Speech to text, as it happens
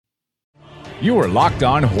You are Locked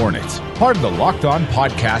On Hornets, part of the Locked On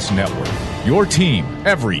Podcast Network. Your team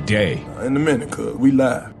every day. In a minute, cuz we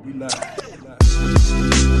live.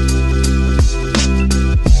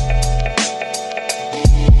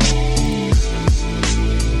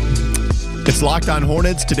 It's Locked On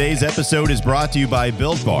Hornets. Today's episode is brought to you by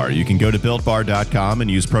Built Bar. You can go to BuiltBar.com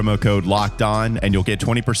and use promo code Locked On, and you'll get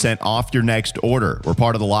 20% off your next order. We're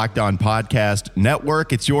part of the Locked On Podcast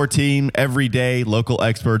Network. It's your team every day, local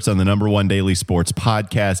experts on the #1 daily sports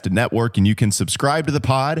podcast network, and you can subscribe to the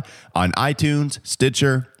pod on iTunes,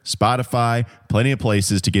 Stitcher, Spotify, plenty of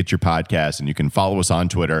places to get your podcast. And you can follow us on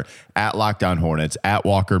Twitter at Locked On Hornets, at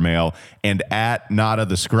Walker Mail, and at Nada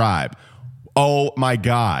the Scribe. Oh my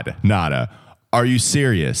God, Nada. Are you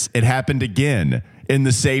serious? It happened again in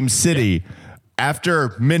the same city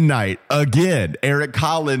after midnight again. Eric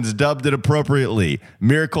Collins dubbed it appropriately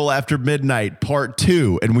Miracle After Midnight Part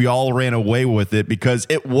 2, and we all ran away with it because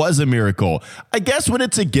it was a miracle. I guess when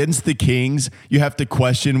it's against the Kings, you have to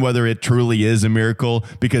question whether it truly is a miracle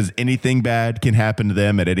because anything bad can happen to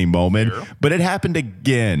them at any moment. Sure. But it happened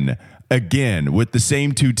again with the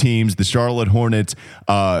same two teams, the Charlotte Hornets.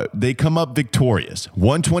 They come up victorious,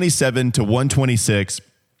 127-126.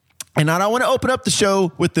 And I want to open up the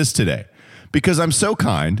show with this today because I'm so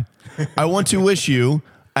kind. I want to wish you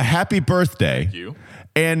a happy birthday. Thank you.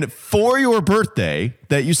 And for your birthday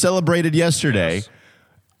that you celebrated yesterday, yes,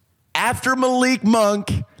 after Malik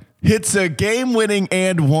Monk hits a game-winning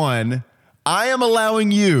and one, I am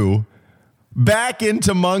allowing you back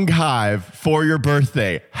into Monk Hive for your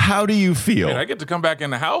birthday. How do you feel? Man, I get to come back in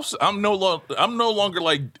the house. I'm no longer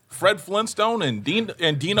like Fred Flintstone and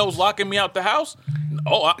Dino's locking me out the house.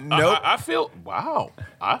 Oh, nope. I feel wow.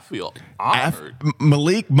 I feel honored.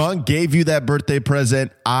 Malik Monk gave you that birthday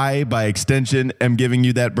present. I, by extension, am giving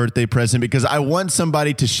you that birthday present because I want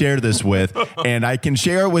somebody to share this with, and I can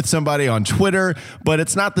share it with somebody on Twitter, but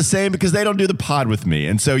it's not the same because they don't do the pod with me.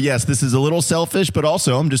 And so, yes, this is a little selfish, but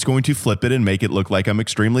also I'm just going to flip it and make it look like I'm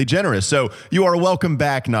extremely generous. So you are welcome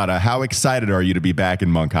back, Nada. How excited are you to be back in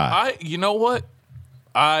Monk Hive? You know what?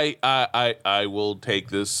 I will take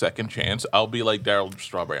this second chance. I'll be like Darryl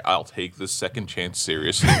Strawberry. I'll take this second chance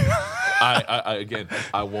seriously. I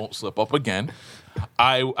won't slip up again.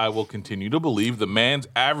 I will continue to believe the man's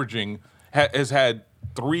averaging has had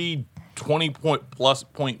 3 20-plus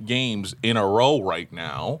point games in a row right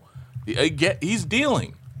now. He's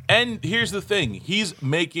dealing. And here's the thing. He's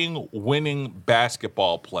making winning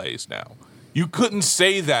basketball plays now. You couldn't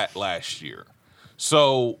say that last year.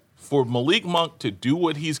 So for Malik Monk to do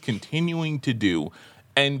what he's continuing to do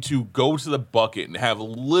and to go to the bucket and have a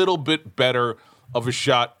little bit better of a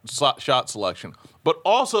shot selection, but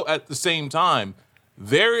also at the same time,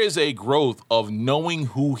 there is a growth of knowing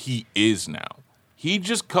who he is now. He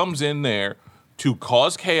just comes in there to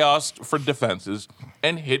cause chaos for defenses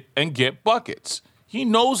and hit and get buckets. He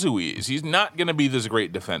knows who he is. He's not going to be this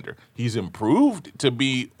great defender. He's improved to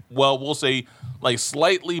be, well, we'll say like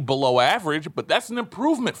slightly below average, but that's an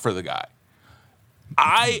improvement for the guy.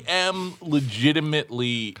 I am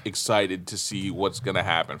legitimately excited to see what's going to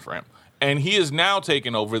happen for him. And he is now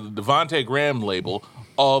taken over the Devontae Graham label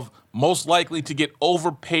of most likely to get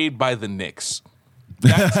overpaid by the Knicks.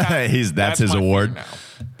 That's his award.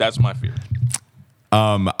 That's my fear.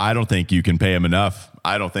 I don't think you can pay him enough.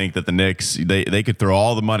 I don't think that the Knicks, they could throw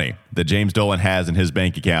all the money that James Dolan has in his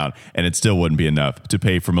bank account, and it still wouldn't be enough to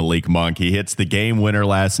pay for Malik Monk. He hits the game winner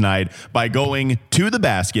last night by going to the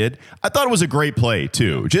basket. I thought it was a great play,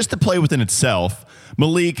 too. Just the play within itself,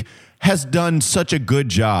 Malik has done such a good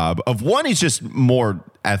job of, one, he's just more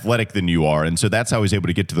athletic than you are, and so that's how he's able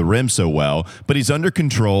to get to the rim so well, but he's under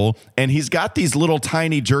control, and he's got these little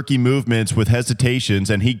tiny jerky movements with hesitations,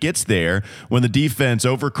 and he gets there when the defense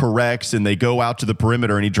overcorrects and they go out to the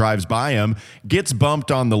perimeter and he drives by him, gets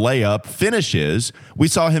bumped on the layup, finishes. We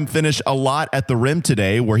saw him finish a lot at the rim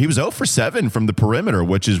today where he was 0 for 7 from the perimeter,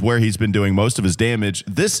 which is where he's been doing most of his damage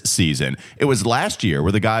this season. It was last year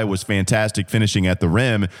where the guy was fantastic finishing at the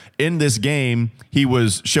rim. In this game, he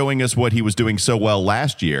was showing us what he was doing so well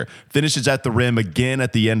last year. Finishes at the rim again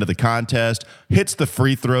at the end of the contest, hits the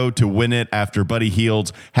free throw to win it after Buddy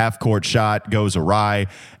Hield's half-court shot goes awry,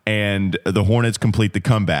 and the Hornets complete the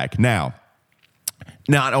comeback. Now,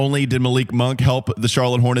 not only did Malik Monk help the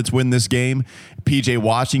Charlotte Hornets win this game, P.J.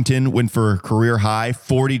 Washington went for a career-high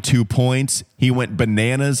 42 points. He went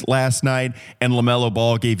bananas last night, and LaMelo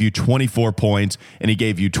Ball gave you 24 points, and he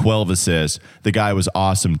gave you 12 assists. The guy was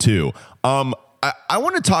awesome, too. I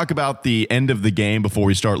want to talk about the end of the game before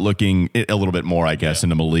we start looking a little bit more, I guess,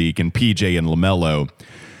 into Malik and PJ and LaMelo.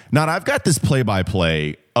 Now, I've got this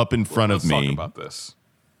play-by-play up in front of me. Let's talk about this.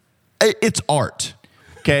 It's art.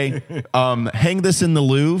 Okay. Hang this in the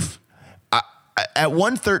Louvre. At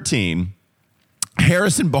 113,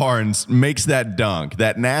 Harrison Barnes makes that dunk,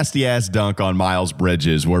 that nasty ass dunk on Miles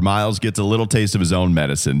Bridges, where Miles gets a little taste of his own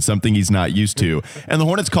medicine, something he's not used to. And the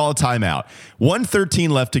Hornets call a timeout.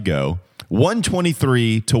 113 left to go,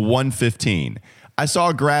 123 to 115. I saw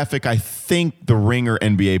a graphic, I think the Ringer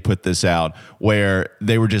NBA put this out, where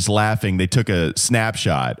they were just laughing. They took a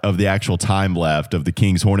snapshot of the actual time left of the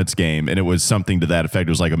Kings-Hornets game, and it was something to that effect.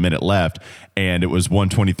 It was like a minute left, and it was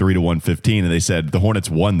 123 to 115, and they said the Hornets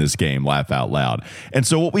won this game, laugh out loud. And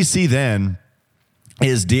so what we see then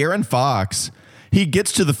is De'Aaron Fox, he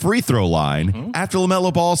gets to the free throw line after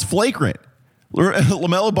LaMelo Ball's flagrant.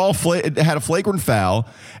 LaMelo Ball had a flagrant foul,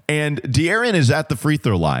 and De'Aaron is at the free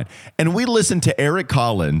throw line. And we listened to Eric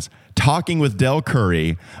Collins talking with Del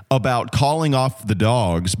Curry about calling off the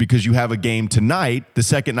Dogs because you have a game tonight, the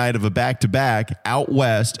second night of a back-to-back out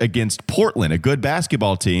west against Portland, a good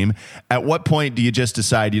basketball team. At what point do you just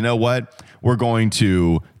decide, you know what? We're going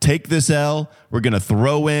to take this L. We're going to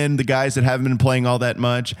throw in the guys that haven't been playing all that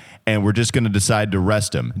much, and we're just going to decide to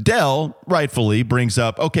rest them. Dell rightfully brings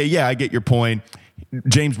up, okay, yeah, I get your point.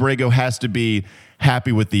 James Borrego has to be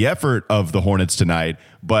happy with the effort of the Hornets tonight,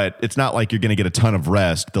 but it's not like you're going to get a ton of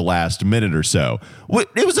rest the last minute or so.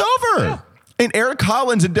 It was over. Yeah. And Eric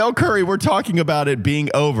Collins and Del Curry were talking about it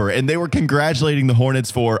being over, and they were congratulating the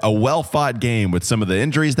Hornets for a well-fought game with some of the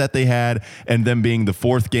injuries that they had and them being the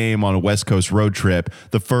fourth game on a West Coast road trip,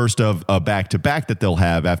 the first of a back-to-back that they'll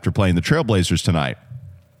have after playing the Trailblazers tonight.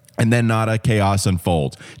 And then not a chaos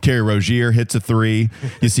unfolds. Terry Rozier hits a three.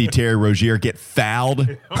 You see Terry Rozier get fouled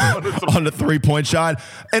on the three-point shot.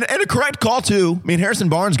 And a correct call, too. I mean, Harrison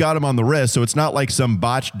Barnes got him on the wrist, so it's not like some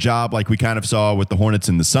botched job like we kind of saw with the Hornets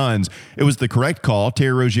and the Suns. It was the correct call.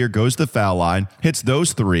 Terry Rozier goes to the foul line, hits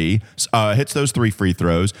those three free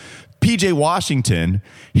throws. P.J. Washington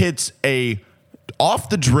hits a off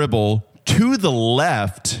the dribble to the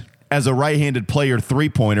left as a right-handed player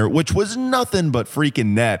three-pointer, which was nothing but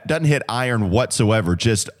freaking net. Doesn't hit iron whatsoever,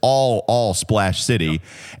 just all Splash City.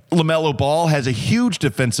 LaMelo Ball has a huge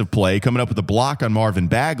defensive play coming up with a block on Marvin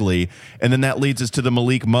Bagley, and then that leads us to the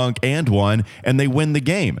Malik Monk and one, and they win the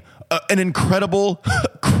game. An incredible,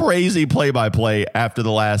 crazy play-by-play after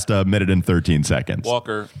the last minute and 13 seconds.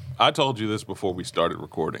 Walker, I told you this before we started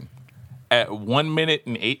recording. At 1 minute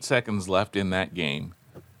and 8 seconds left in that game,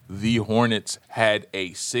 the Hornets had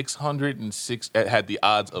the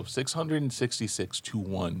odds of 666 to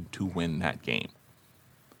 1 to win that game.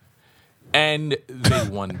 And they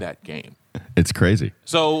won that game. It's crazy.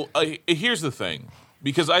 So here's the thing,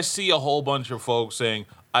 because I see a whole bunch of folks saying,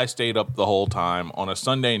 I stayed up the whole time on a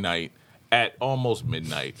Sunday night at almost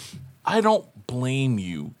midnight. I don't blame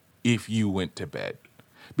you if you went to bed,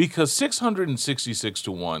 because 666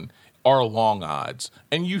 to 1 are long odds,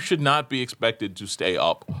 and you should not be expected to stay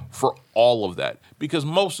up for all of that, because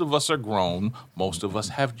most of us are grown, most of us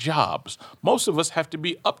have jobs, most of us have to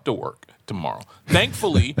be up to work tomorrow.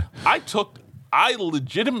 Thankfully, I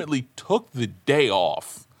legitimately took the day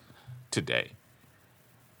off today,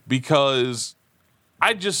 because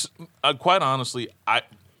I just quite honestly, I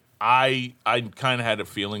kind of had a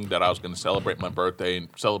feeling that I was going to celebrate my birthday and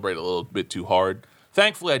celebrate a little bit too hard.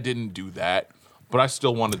 Thankfully, I didn't do that. But I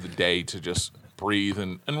still wanted the day to just breathe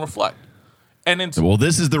and reflect. And well,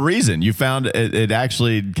 this is the reason you found it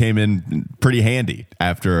actually came in pretty handy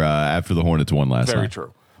after the Hornets won last night.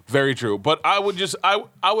 Very true. But I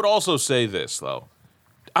would also say this though,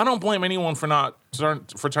 I don't blame anyone for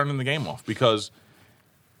turning the game off, because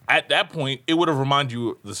at that point it would have reminded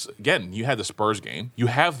you this again. You had the Spurs game, you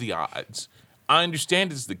have the odds. I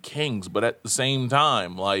understand it's the Kings, but at the same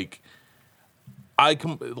time,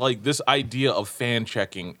 this idea of fan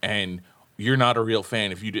checking and you're not a real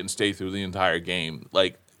fan if you didn't stay through the entire game.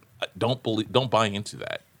 Don't buy into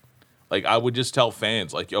that. I would just tell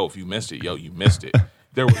fans, yo, if you missed it, you missed it.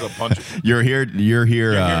 There was a bunch of you're here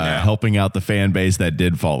helping out the fan base that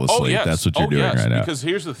did fall asleep. Oh, yes. That's what you're doing right now. Because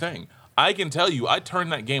here's the thing. I can tell you, I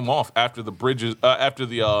turned that game off after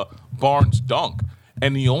the Barnes dunk.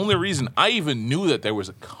 And the only reason I even knew that there was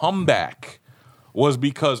a comeback was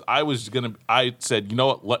because I said, you know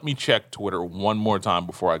what, let me check Twitter one more time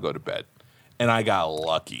before I go to bed. And I got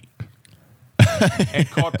lucky. And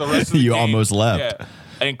caught the rest of the game. You almost left. Yeah,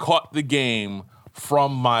 and caught the game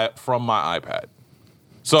from my iPad.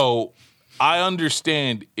 So I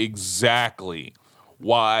understand exactly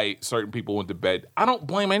why certain people went to bed. I don't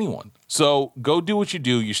blame anyone. So go do what you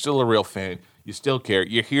do. You're still a real fan. You still care.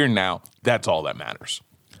 You're here now. That's all that matters.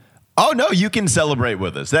 Oh, no, you can celebrate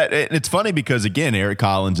with us. It's funny because, again, Eric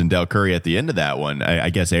Collins and Del Curry at the end of that one, I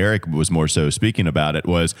guess Eric was more so speaking about it,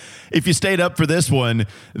 was if you stayed up for this one,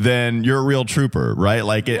 then you're a real trooper, right?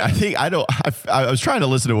 Like, I was trying to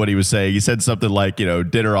listen to what he was saying. He said something like,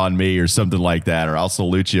 dinner on me or something like that, or I'll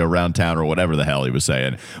salute you around town or whatever the hell he was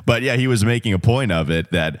saying. But, yeah, he was making a point of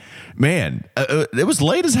it that, man, it was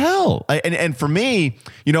late as hell. And for me,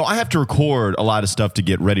 I have to record a lot of stuff to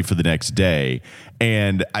get ready for the next day.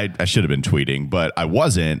 And I should have been tweeting, but I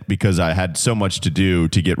wasn't because I had so much to do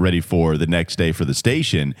to get ready for the next day for the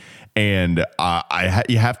station. And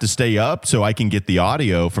you have to stay up so I can get the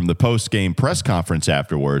audio from the post-game press conference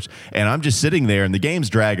afterwards. And I'm just sitting there and the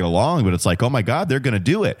game's dragging along, but it's like, oh my God, they're going to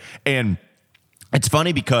do it. And it's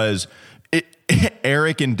funny because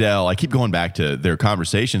Eric and Del, I keep going back to their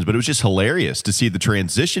conversations, but it was just hilarious to see the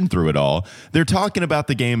transition through it all. They're talking about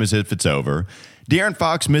the game as if it's over. De'Aaron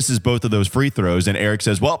Fox misses both of those free throws, and Eric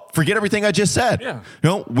says, well, forget everything I just said.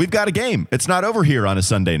 Yeah. We've got a game. It's not over here on a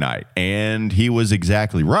Sunday night. And he was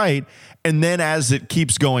exactly right. And then as it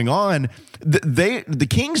keeps going on, the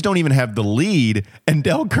Kings don't even have the lead, and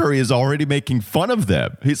Del Curry is already making fun of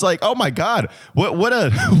them. He's like, oh, my God, what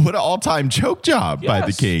an all-time choke job by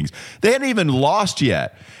the Kings. They hadn't even lost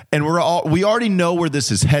yet, and we already know where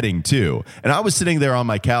this is heading to. And I was sitting there on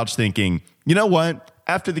my couch thinking, you know what?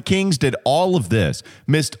 After the Kings did all of this,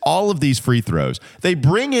 missed all of these free throws, they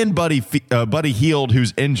bring in Buddy Hield,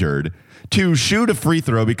 who's injured, to shoot a free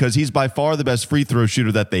throw because he's by far the best free throw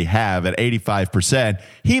shooter that they have at 85%.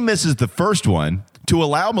 He misses the first one to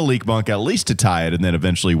allow Malik Monk at least to tie it and then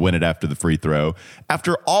eventually win it after the free throw.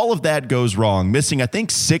 After all of that goes wrong, missing, I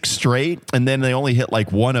think, 6 straight, and then they only hit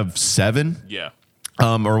like 1 of 7. Yeah.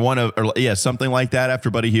 Something like that after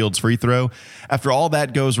Buddy Hield's free throw. After all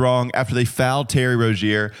that goes wrong, after they foul Terry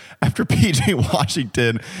Rozier, after PJ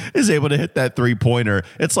Washington is able to hit that 3-pointer,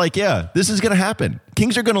 it's like, yeah, this is going to happen.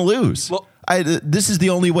 Kings are going to lose. Well, this is the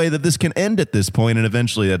only way that this can end at this point, and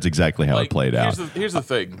eventually that's exactly how it played out. Here's the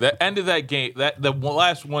thing. The end of that game, the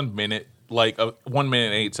last 1 minute, 1 minute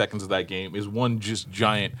and 8 seconds of that game is one just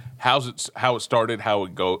giant how it started,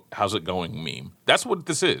 how's it going meme. That's what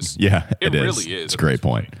this is. Yeah, it really is. It's a great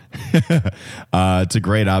point. It's a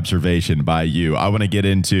great observation by you. I want to get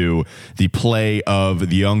into the play of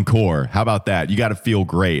the young core. How about that? You got to feel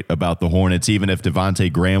great about the Hornets, even if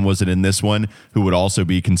Devontae Graham wasn't in this one, who would also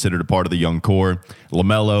be considered a part of the young core.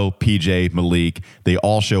 LaMelo, PJ, Malik, they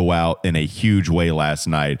all show out in a huge way last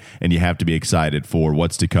night, and you have to be excited for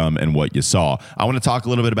what's to come and what you saw. I want to talk a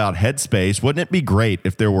little bit about Headspace. Wouldn't it be great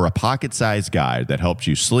if there were a pocket-sized guide that helped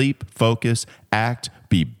you sleep, focus, act,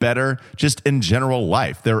 be better, just in general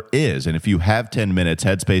life? There is, and if you have 10 minutes,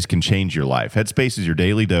 Headspace can change your life. Headspace is your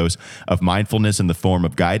daily dose of mindfulness in the form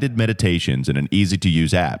of guided meditations in an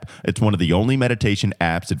easy-to-use app. It's one of the only meditation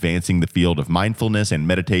apps advancing the field of mindfulness and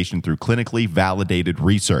meditation through clinically validated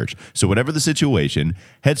research. So whatever the situation,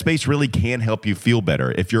 Headspace really can help you feel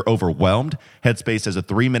better. If you're overwhelmed, Headspace has a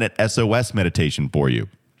 3-minute SOS meditation for you.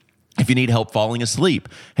 If you need help falling asleep,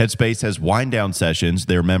 Headspace has wind-down sessions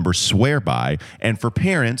their members swear by. And for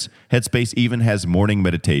parents, Headspace even has morning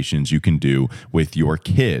meditations you can do with your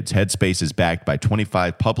kids. Headspace is backed by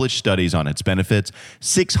 25 published studies on its benefits,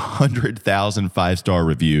 600,000 five-star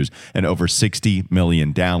reviews, and over 60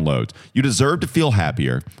 million downloads. You deserve to feel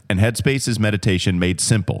happier, and Headspace's meditation made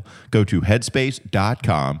simple. Go to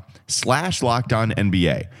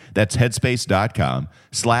headspace.com/LockedOnNBA. That's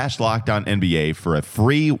headspace.com/LockedOnNBA for a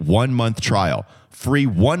free 1-month trial. Free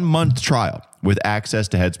 1-month trial with access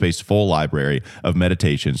to Headspace's full library of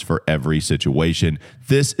meditations for every situation.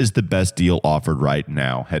 This is the best deal offered right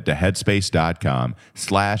now. Head to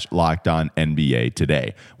headspace.com/LockedOnNBA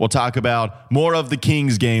today. We'll talk about more of the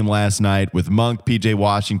Kings game last night with Monk, PJ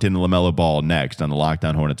Washington, and LaMelo Ball next on the Locked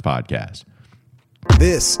On Hornets podcast.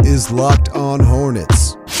 This is Locked On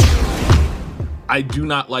Hornets. I do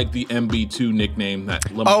not like the MB2 nickname that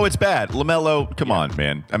Oh, it's bad. LaMelo, come on,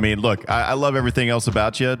 man. I mean, look, I love everything else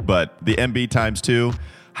about you, but the MB times 2,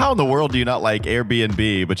 how in the world do you not like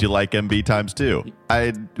Airbnb, but you like MB times 2?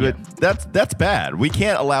 That's bad. We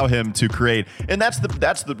can't allow him to create, and that's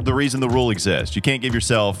the reason the rule exists. You can't give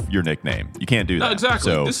yourself your nickname. You can't do that. No,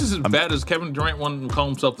 exactly. So, this is as bad as Kevin Durant wanted to call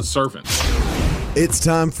himself the Servant. It's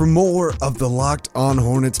time for more of the Locked On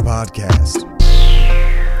Hornets podcast.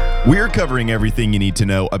 We're covering everything you need to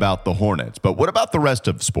know about the Hornets, but what about the rest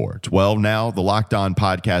of sports? Well, now the Locked On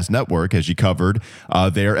Podcast Network has you covered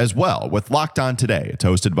there as well with Locked On Today. It's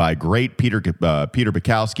hosted by great Peter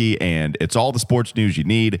Bukowski, and it's all the sports news you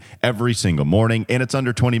need every single morning, and it's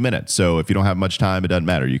under 20 minutes. So if you don't have much time, it doesn't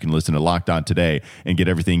matter. You can listen to Locked On Today and get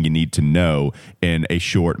everything you need to know in a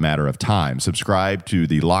short matter of time. Subscribe to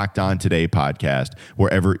the Locked On Today podcast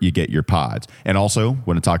wherever you get your pods. And also,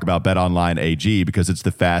 want to talk about BetOnline AG because it's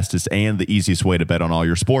the fastest and the easiest way to bet on all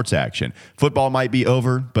your sports action. Football might be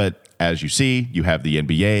over, but as you see, you have the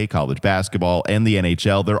NBA, college basketball, and the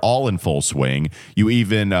NHL. They're all in full swing. You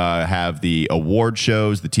even have the award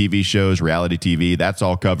shows, the TV shows, reality TV. That's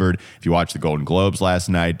all covered. If you watched the Golden Globes last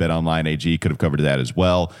night, BetOnline AG could have covered that as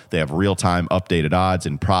well. They have real-time updated odds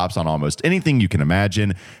and props on almost anything you can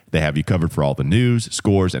imagine. They have you covered for all the news,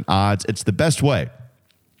 scores, and odds. It's the best way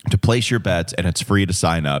to place your bets, and it's free to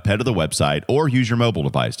sign up. Head to the website or use your mobile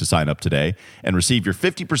device to sign up today and receive your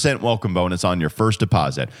 50% welcome bonus on your first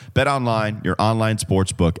deposit. Bet Online, your online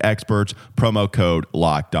sportsbook experts, promo code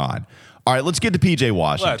Locked On. All right, let's get to PJ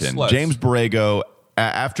Washington. Let's. James Borrego,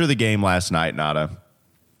 after the game last night, Nada,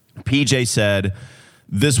 PJ said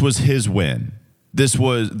this was his win. This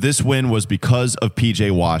win was because of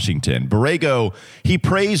PJ Washington. Borrego, he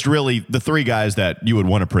praised really the three guys that you would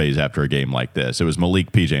want to praise after a game like this. It was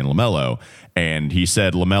Malik, PJ, and LaMelo. And he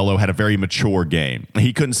said LaMelo had a very mature game.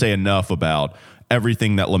 He couldn't say enough about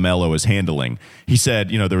everything that LaMelo is handling. He said,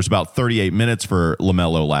 there was about 38 minutes for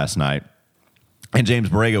LaMelo last night. And James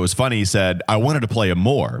Borrego was funny. He said, I wanted to play him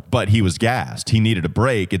more, but he was gassed. He needed a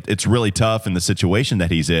break. It's really tough in the situation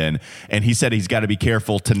that he's in. And he said he's got to be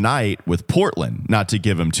careful tonight with Portland not to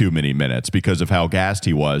give him too many minutes because of how gassed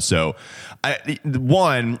he was. So,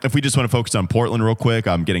 if we just want to focus on Portland real quick,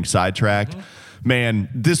 I'm getting sidetracked. Mm-hmm. Man,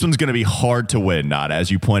 this one's going to be hard to win, not as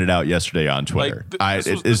you pointed out yesterday on Twitter.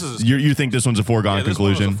 You think this one's a foregone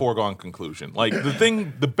conclusion? This one's a foregone conclusion. Like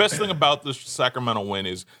the best thing about this Sacramento win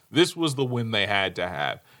is this was the win they had to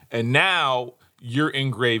have, and now you're in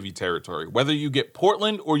gravy territory. Whether you get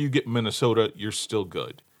Portland or you get Minnesota, you're still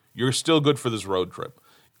good. You're still good for this road trip.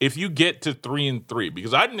 If you get to 3-3,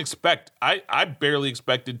 because I barely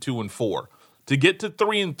expected 2-4 to get to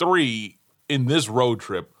 3-3 in this road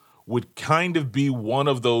trip. Would kind of be one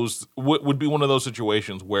of those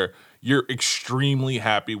situations where you're extremely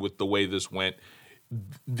happy with the way this went.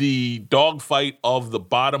 The dogfight of the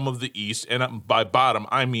bottom of the East, and by bottom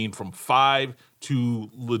I mean from 5 to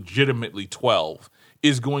legitimately 12,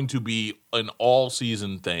 is going to be an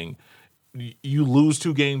all-season thing. You lose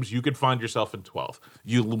 2 games, you could find yourself in 12th.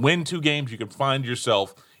 You win 2 games, you could find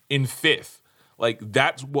yourself in 5th. Like,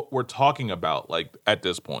 that's what we're talking about, like, at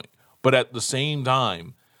this point. But at the same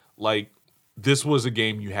time, like, this was a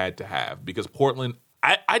game you had to have because Portland,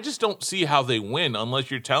 I just don't see how they win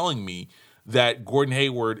unless you're telling me that Gordon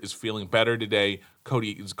Hayward is feeling better today,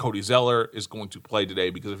 Cody Zeller is going to play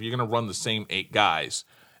today, because if you're going to run the same 8 guys,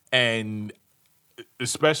 and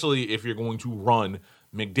especially if you're going to run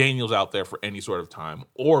McDaniels out there for any sort of time,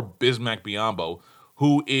 or Bismack Biyombo,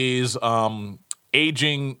 who is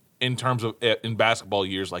aging in terms of in basketball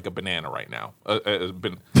years like a banana right now.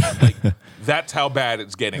 That's how bad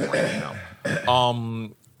it's getting right now.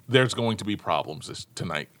 There's going to be problems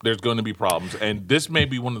tonight. There's going to be problems. And this may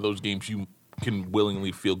be one of those games you can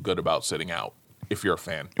willingly feel good about sitting out if you're a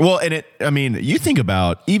fan. Well, you think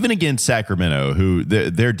about even against Sacramento, who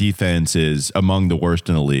their defense is among the worst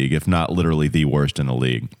in the league, if not literally the worst in the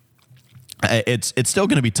league. It's still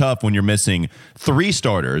going to be tough when you're missing 3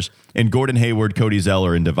 starters in Gordon Hayward, Cody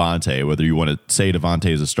Zeller, and Devontae. Whether you want to say Devontae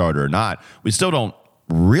is a starter or not, we still don't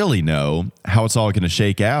really know how it's all going to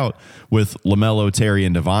shake out with LaMelo, Terry,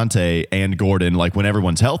 and Devontae and Gordon, like when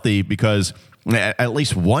everyone's healthy, because at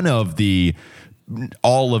least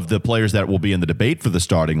all of the players that will be in the debate for the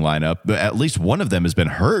starting lineup, at least one of them has been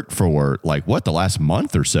hurt for the last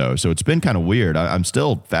month or so. So it's been kind of weird. I'm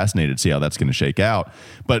still fascinated to see how that's going to shake out.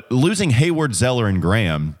 But losing Hayward, Zeller, and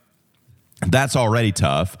Graham, that's already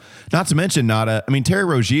tough. Not to mention, Terry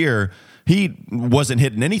Rozier, he wasn't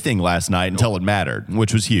hitting anything last night until it mattered,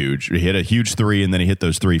 which was huge. He hit a huge 3, and then he hit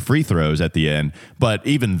those 3 free throws at the end. But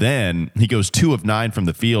even then, he goes 2 of 9 from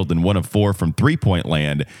the field and 1 of 4 from three-point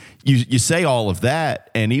land. You say all of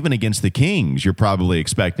that, and even against the Kings, you're probably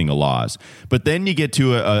expecting a loss. But then you get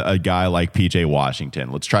to a guy like PJ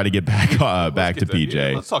Washington. Let's try to get back to PJ.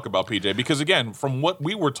 Yeah, let's talk about PJ, because again, from what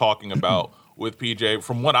we were talking about with PJ,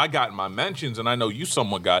 from what I got in my mentions, and I know you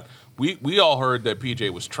somewhat got, we all heard that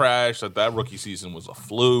PJ was trash, that rookie season was a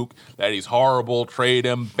fluke, that he's horrible, trade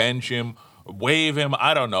him, bench him, waive him.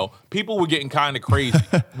 I don't know. People were getting kind of crazy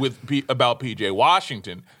about PJ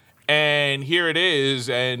Washington. And here it is,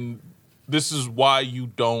 and this is why you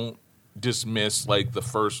don't dismiss like the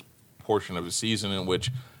first portion of the season in which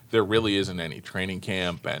there really isn't any training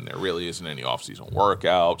camp and there really isn't any off-season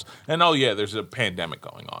workouts. And oh yeah, there's a pandemic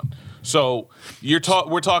going on. So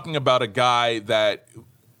we're talking about a guy that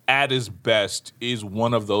at his best is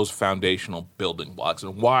one of those foundational building blocks,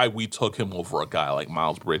 and why we took him over a guy like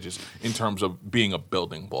Miles Bridges in terms of being a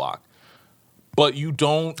building block. But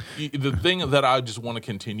the thing that I just want to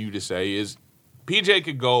continue to say is PJ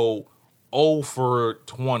could go 0 for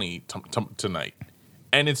 20 tonight,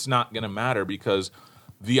 and it's not going to matter because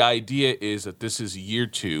the idea is that this is year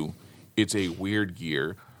 2. It's a weird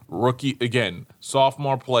year. Rookie, again,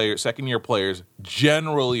 sophomore players, second-year players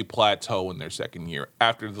generally plateau in their second year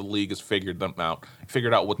after the league has figured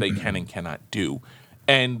out what they can and cannot do.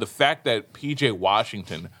 And the fact that P.J.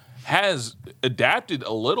 Washington has adapted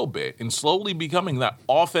a little bit and slowly becoming that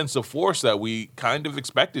offensive force that we kind of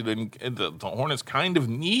expected and the Hornets kind of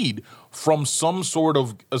need from some sort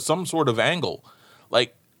of angle.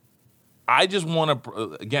 Like, I just want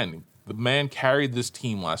to, again, the man carried this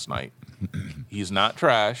team last night. He's not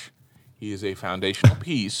trash. He is a foundational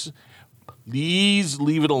piece. Please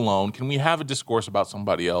leave it alone. Can we have a discourse about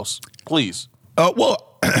somebody else? Please. Well,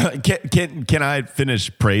 can I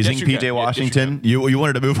finish praising Yes, you PJ can. Washington? Yes, you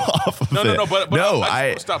wanted to move off of it. No, but no,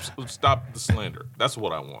 stop the slander. That's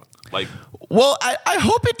what I want. Like, well, I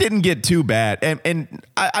hope it didn't get too bad. And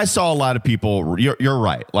I saw a lot of people, you're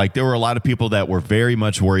right. Like, there were a lot of people that were very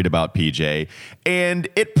much worried about PJ. And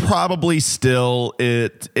it probably still,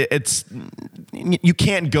 it's you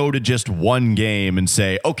can't go to just one game and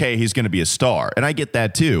say, okay, he's going to be a star. And I get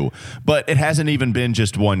that too. But it hasn't even been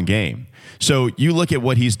just one game. So you look at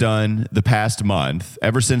what he's done the past month,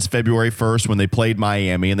 ever since February 1st when they played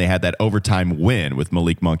Miami and they had that overtime win with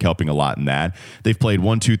Malik Monk helping a lot in that. They've played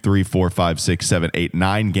 1, 2, 3, 4, 5, 6, 7, 8,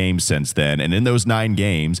 9 games since then. And in those 9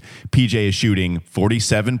 games, PJ is shooting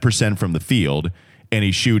 47% from the field and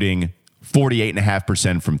he's shooting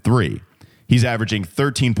 48.5% from 3. He's averaging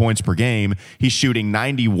 13 points per game. He's shooting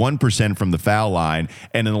 91% from the foul line.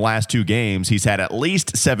 And in the last 2 games, he's had at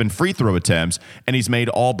least 7 free throw attempts, and he's made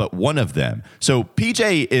all but 1 of them. So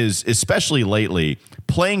PJ is, especially lately,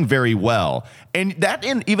 playing very well. And that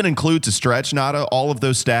even includes a stretch, not all of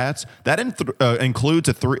those stats. That includes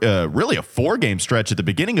really a 4-game stretch at the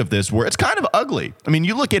beginning of this where it's kind of ugly. I mean,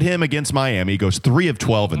 you look at him against Miami, he goes 3 of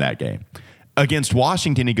 12 in that game. Against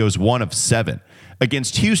Washington, he goes 1 of 7.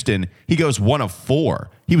 Against Houston, he goes 1 of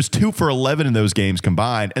 4. He was 2 for 11 in those games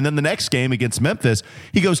combined. And then the next game against Memphis,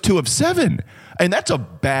 he goes 2 of 7. And that's a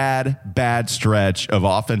bad stretch of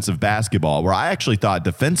offensive basketball where I actually thought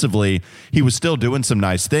defensively he was still doing some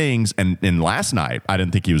nice things. And last night, I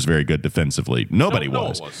didn't think he was very good defensively. Nobody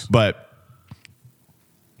was. But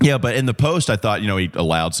yeah, but in the post, I thought, he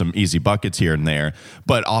allowed some easy buckets here and there.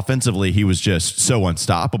 But offensively, he was just so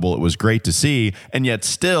unstoppable. It was great to see. And yet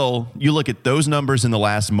still, you look at those numbers in the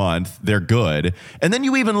last month, they're good. And then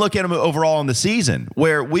you even look at him overall in the season,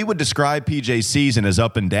 where we would describe PJ's season as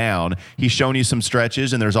up and down. He's shown you some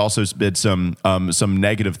stretches, and there's also been some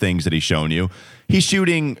negative things that he's shown you. He's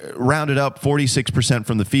shooting, rounded up, 46%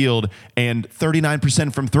 from the field and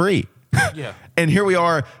 39% from 3. Yeah. And here we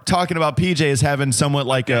are talking about PJ as having somewhat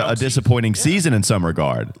like a disappointing season in some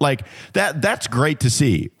regard. Like that's great to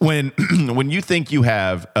see when when you think you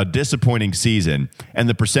have a disappointing season and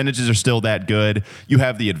the percentages are still that good. You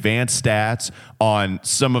have the advanced stats on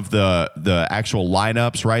some of the actual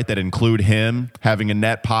lineups, right, that include him having a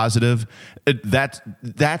net positive.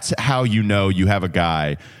 That's how you know you have a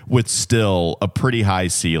guy with still a pretty high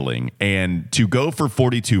ceiling. And to go for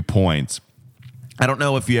 42 points, I don't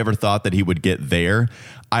know if you ever thought that he would get there.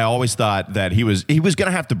 I always thought that he was going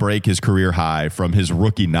to have to break his career high from his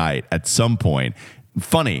rookie night at some point.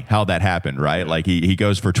 Funny how that happened, right? Like he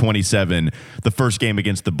goes for 27 the first game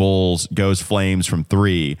against the Bulls, goes flames from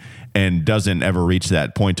 3, and doesn't ever reach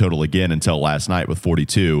that point total again until last night with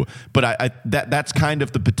 42. But that's kind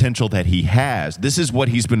of the potential that he has. This is what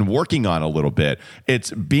he's been working on a little bit.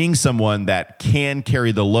 It's being someone that can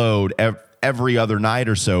carry the load every other night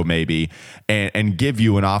or so maybe and give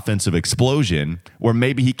you an offensive explosion where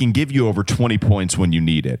maybe he can give you over 20 points when you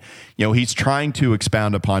need it. He's trying to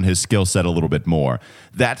expound upon his skill set a little bit more.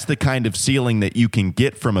 That's the kind of ceiling that you can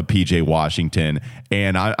get from a PJ Washington,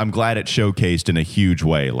 and I'm glad it showcased in a huge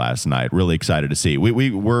way last night. Really excited to see.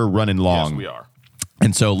 We're running long. Yes, we are.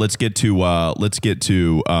 And so let's get to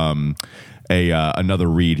another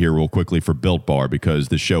read here real quickly for Built Bar, because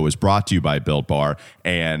the show is brought to you by Built Bar,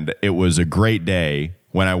 and it was a great day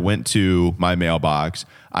when I went to my mailbox.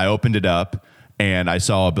 I opened it up and I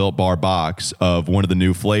saw a Built Bar box of one of the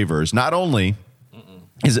new flavors. Not only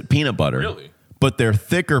Is it peanut butter? Really? But they're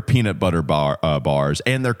thicker peanut butter bars,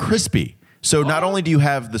 and they're crispy. So not only do you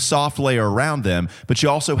have the soft layer around them, but you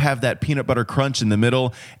also have that peanut butter crunch in the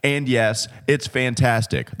middle. And yes, it's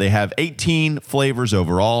fantastic. They have 18 flavors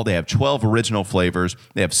overall. They have 12 original flavors.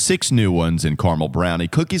 They have 6 new ones in caramel brownie,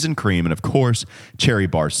 cookies and cream, and of course, cherry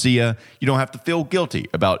barcia. You don't have to feel guilty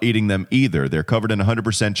about eating them either. They're covered in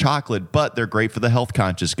 100% chocolate, but they're great for the health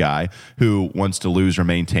conscious guy who wants to lose or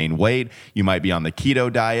maintain weight. You might be on the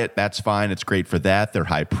keto diet. That's fine. It's great for that. They're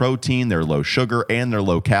high protein, they're low sugar, and they're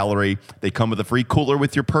low calorie. They come with a free cooler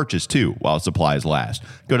with your purchase too while supplies last.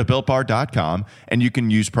 Go to BuiltBar.com and you can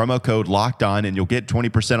use promo code LOCKEDON and you'll get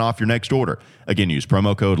 20% off your next order. Again, use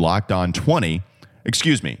promo code LOCKEDON20.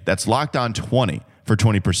 That's LOCKEDON20 for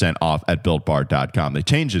 20% off at BuiltBar.com. They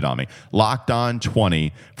changed it on me.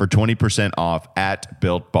 LOCKEDON20 for 20% off at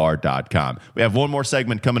BuiltBar.com. We have one more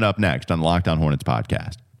segment coming up next on the Locked On Hornets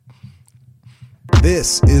podcast.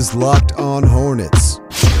 This is Locked On Hornets.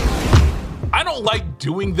 I don't like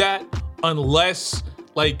doing that unless,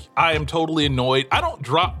 like, I am totally annoyed. I don't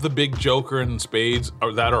drop the big joker in spades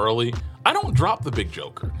or that early. I don't drop the big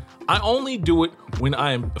joker. I only do it when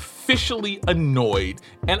I am officially annoyed,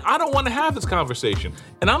 and I don't want to have this conversation.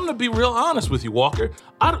 And I'm going to be real honest with you, Walker.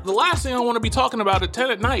 The last thing I want to be talking about at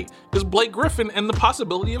 10 at night is Blake Griffin and the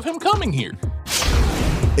possibility of him coming here.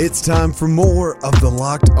 It's time for more of the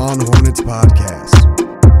Locked On Hornets podcast.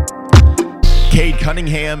 Cade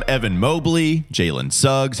Cunningham, Evan Mobley, Jalen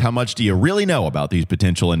Suggs. How much do you really know about these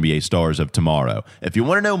potential NBA stars of tomorrow? If you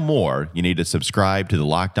want to know more, you need to subscribe to the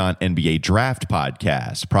Locked On NBA Draft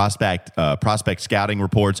podcast. Prospect scouting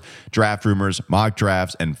reports, draft rumors, mock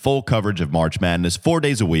drafts, and full coverage of March Madness 4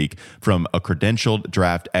 days a week from a credentialed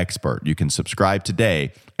draft expert. You can subscribe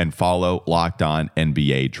today and follow Locked On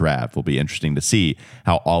NBA Draft. Will be interesting to see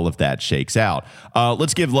how all of that shakes out.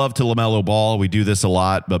 Let's give love to LaMelo Ball. We do this a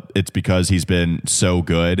lot, but it's because he's been so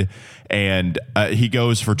good. And he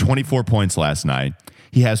goes for 24 points last night.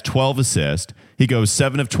 He has 12 assists. He goes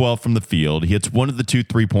 7 of 12 from the field. He hits one of the 2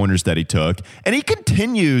 3-pointers that he took. And he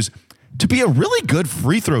continues to be a really good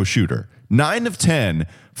free throw shooter. 9 of 10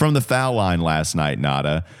 from the foul line last night,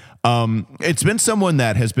 Nada. It's been someone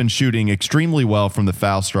that has been shooting extremely well from the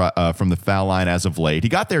foul line as of late. He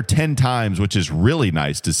got there 10 times, which is really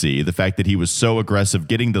nice to see. The fact that he was so aggressive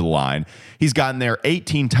getting to the line. He's gotten there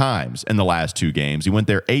 18 times in the last 2 games. He went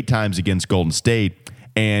there 8 times against Golden State,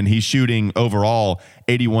 and he's shooting overall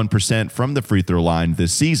 81% from the free throw line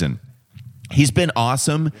this season. He's been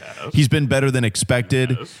awesome. Yes. He's been better than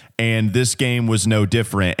expected, yes. And this game was no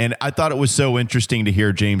different. And I thought it was so interesting to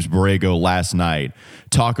hear James Borrego last night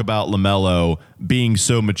talk about LaMelo being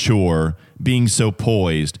so mature, being so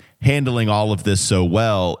poised, handling all of this so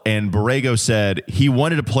well. And Borrego said he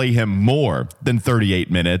wanted to play him more than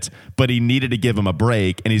 38 minutes, but he needed to give him a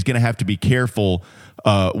break, and he's going to have to be careful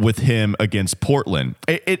with him against Portland.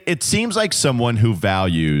 It seems like someone who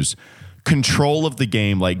values control of the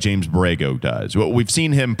game like James Borrego does. We've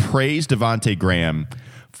seen him praise Devontae Graham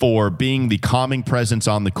for being the calming presence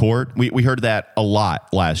on the court. We heard that a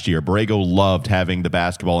lot last year. Borrego loved having the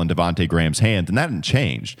basketball in Devontae Graham's hands, and that hadn't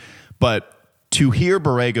changed. But to hear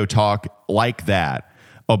Borrego talk like that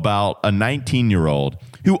about a 19-year-old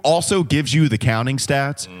who also gives you the counting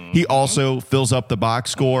stats. He also fills up the box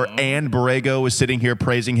score, and Borrego is sitting here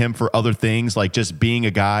praising him for other things, like just being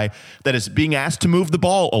a guy that is being asked to move the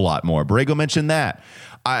ball a lot more. Borrego mentioned that.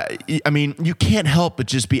 I mean, you can't help but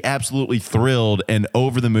just be absolutely thrilled and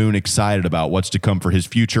over the moon excited about what's to come for his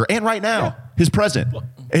future and right now, his present.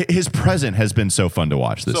 His present has been so fun to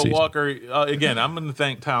watch this season. So, Walker, again, I'm going to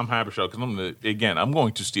thank Tom Haberstroh because I'm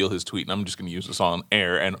going to steal his tweet, and I'm just going to use this on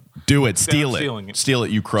air. And do it. Steal it. Steal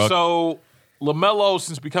it, you crook. So, LaMelo,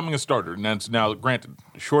 since becoming a starter, and that's now, granted,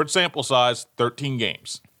 short sample size, 13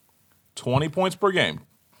 games, 20 points per game,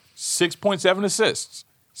 6.7 assists,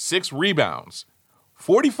 6 rebounds,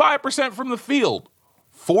 45% from the field,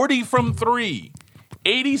 40 from 3,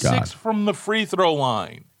 86 from the free throw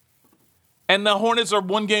line. And the Hornets are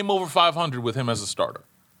 1 game over 500 with him as a starter.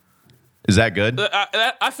 Is that good?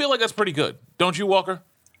 I feel like that's pretty good. Don't you, Walker?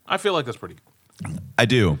 I feel like that's pretty good. I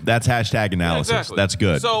do. That's hashtag analysis. Yeah, exactly. That's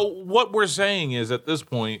good. So what we're saying is at this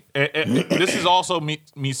point, this is also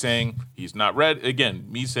me saying he's not ready. Again,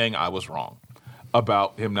 me saying I was wrong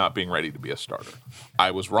about him not being ready to be a starter. I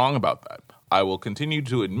was wrong about that. I will continue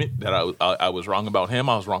to admit that I was wrong about him.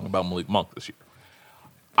 I was wrong about Malik Monk this year.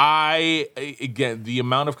 Again, the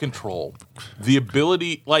amount of control, the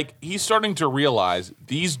ability, like he's starting to realize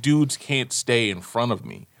these dudes can't stay in front of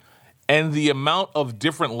me. And the amount of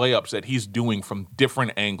different layups that he's doing from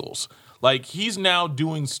different angles. Like he's now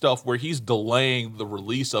doing stuff where he's delaying the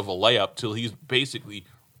release of a layup till he's basically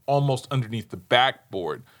almost underneath the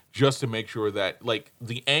backboard just to make sure that like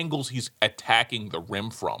the angles he's attacking the rim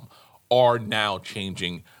from are now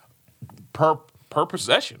changing per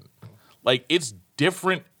possession. Like it's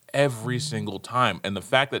different every single time. And the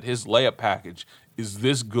fact that his layup package is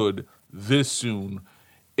this good this soon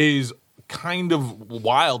is kind of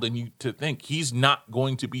wild. And you to think he's not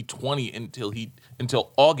going to be 20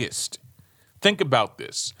 until August. Think about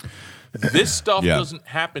this. This stuff doesn't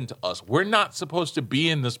happen to us. We're not supposed to be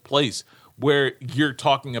in this place where you're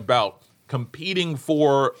talking about competing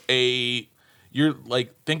for you're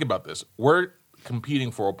like, think about this. We're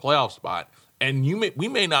competing for a playoff spot. And we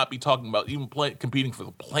may not be talking about even competing for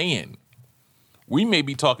the play-in. We may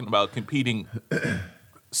be talking about competing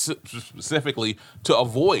specifically to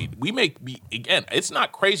avoid. We may be, again, it's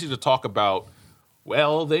not crazy to talk about,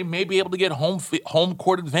 well, they may be able to get home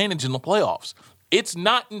court advantage in the playoffs. It's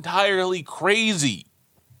not entirely crazy.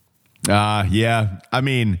 Yeah. I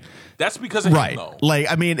mean, that's because of him, though.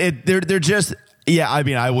 Like, I mean, they're just, yeah, I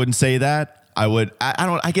mean, I wouldn't say that.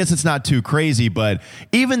 I guess it's not too crazy, but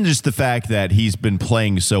even just the fact that he's been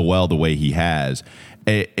playing so well the way he has,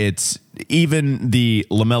 it's even the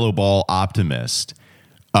LaMelo Ball optimist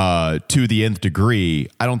to the nth degree,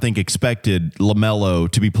 I don't think expected LaMelo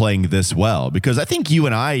to be playing this well, because I think you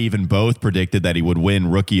and I even both predicted that he would win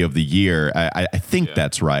Rookie of the Year. I think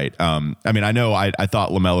that's right. I mean, I know I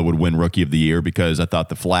thought LaMelo would win Rookie of the Year because I thought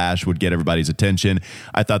the Flash would get everybody's attention.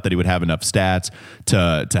 I thought that he would have enough stats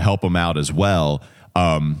to help him out as well.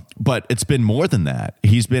 But it's been more than that.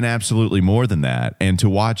 He's been absolutely more than that. And to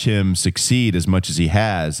watch him succeed as much as he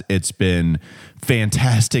has, it's been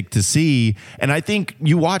fantastic to see. And I think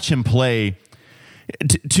you watch him play,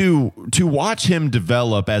 to watch him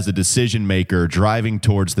develop as a decision maker driving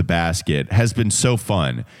towards the basket has been so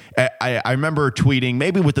fun. I remember tweeting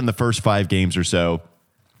maybe within the first 5 games or so,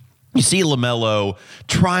 you see LaMelo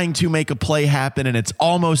trying to make a play happen, and it's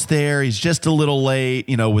almost there. He's just a little late,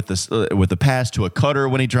 with the pass to a cutter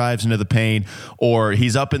when he drives into the paint, or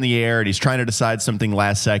he's up in the air and he's trying to decide something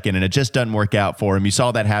last second, and it just doesn't work out for him. You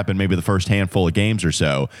saw that happen maybe the first handful of games or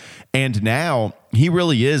so. And now he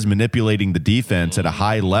really is manipulating the defense at a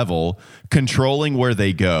high level, controlling where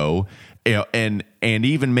they go, and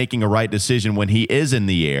even making a right decision when he is in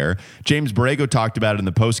the air. James Borrego talked about it in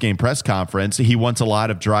the post-game press conference. He wants a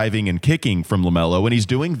lot of driving and kicking from LaMelo, and he's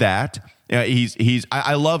doing that.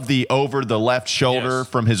 I love the over the left shoulder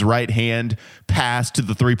from his right hand pass to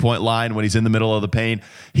the 3-point line when he's in the middle of the paint.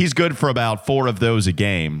 He's good for about 4 of those a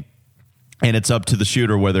game, and it's up to the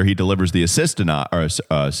shooter whether he delivers the assist or not.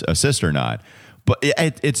 But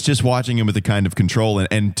it's just watching him with the kind of control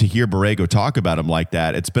and to hear Borrego talk about him like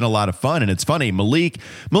that. It's been a lot of fun. And it's funny,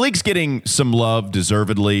 Malik's getting some love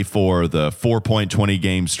deservedly for the 4.20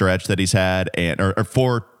 game stretch that he's had,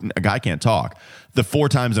 I can't talk. The 4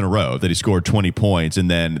 times in a row that he scored 20 points. And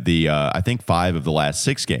then I think 5 of the last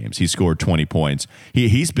 6 games, he scored 20 points.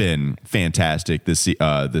 He's been fantastic this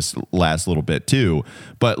last little bit too.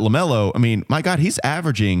 But LaMelo, I mean, my God, he's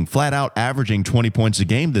flat out averaging 20 points a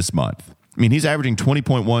game this month. I mean, he's averaging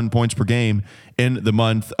 20.1 points per game in the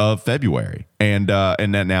month of February. And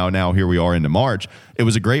now here we are into March. It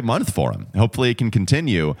was a great month for him. Hopefully it can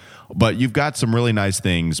continue. But you've got some really nice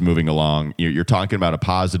things moving along. You're talking about a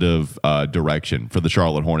positive direction for the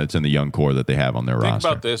Charlotte Hornets and the young core that they have on their roster. Think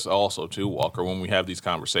about this also, too, Walker, when we have these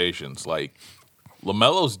conversations. Like,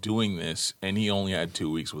 LaMelo's doing this, and he only had 2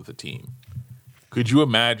 weeks with the team. Could you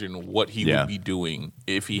imagine what he would be doing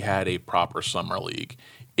if he had a proper summer league?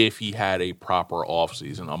 If he had a proper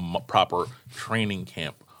offseason, a proper training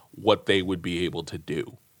camp, what they would be able to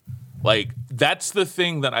do. Like, that's the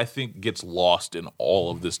thing that I think gets lost in all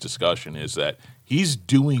of this discussion, is that he's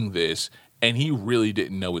doing this and he really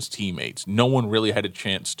didn't know his teammates. No one really had a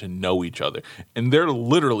chance to know each other. And they're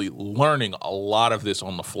literally learning a lot of this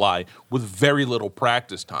on the fly with very little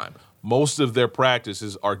practice time. Most of their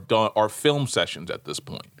practices are film sessions at this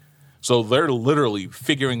point. So they're literally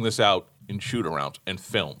figuring this out in shoot-arounds and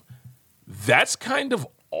film. That's kind of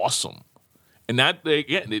awesome. And that,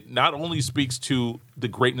 again, it not only speaks to the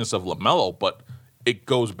greatness of LaMelo, but it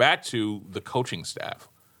goes back to the coaching staff.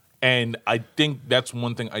 And I think that's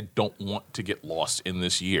one thing I don't want to get lost in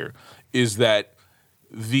this year, is that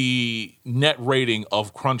the net rating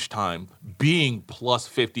of crunch time being plus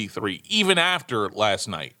 53, even after last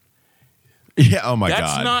night. Yeah, oh my God.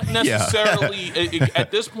 That's not necessarily,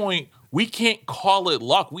 at this point, we can't call it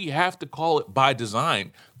luck. We have to call it by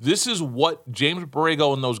design. This is what James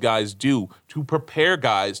Borrego and those guys do to prepare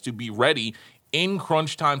guys to be ready in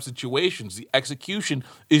crunch time situations, the execution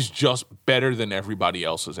is just better than everybody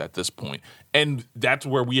else's at this point. And that's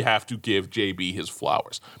where we have to give JB his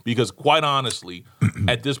flowers. Because quite honestly,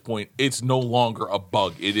 at this point, it's no longer a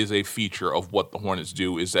bug. It is a feature of what the Hornets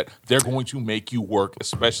do, is that they're going to make you work,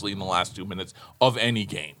 especially in the last 2 minutes of any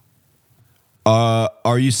game.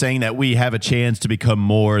 Are you saying that we have a chance to become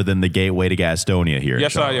more than the gateway to Gastonia here?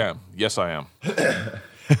 Yes, I am. Yes, I am.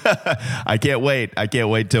 I can't wait. I can't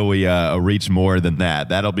wait till we reach more than that.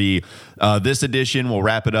 That'll be this edition. We'll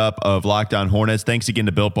wrap it up of Locked On Hornets. Thanks again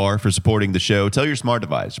to Built Bar for supporting the show. Tell your smart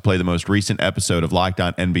device to play the most recent episode of Locked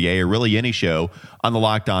On NBA or really any show on the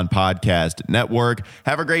Locked On Podcast Network.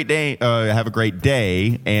 Have a great day.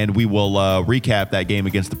 And we will recap that game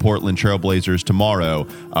against the Portland Trailblazers tomorrow.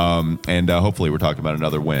 And hopefully we're talking about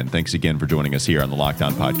another win. Thanks again for joining us here on the Locked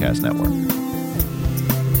On Podcast Network.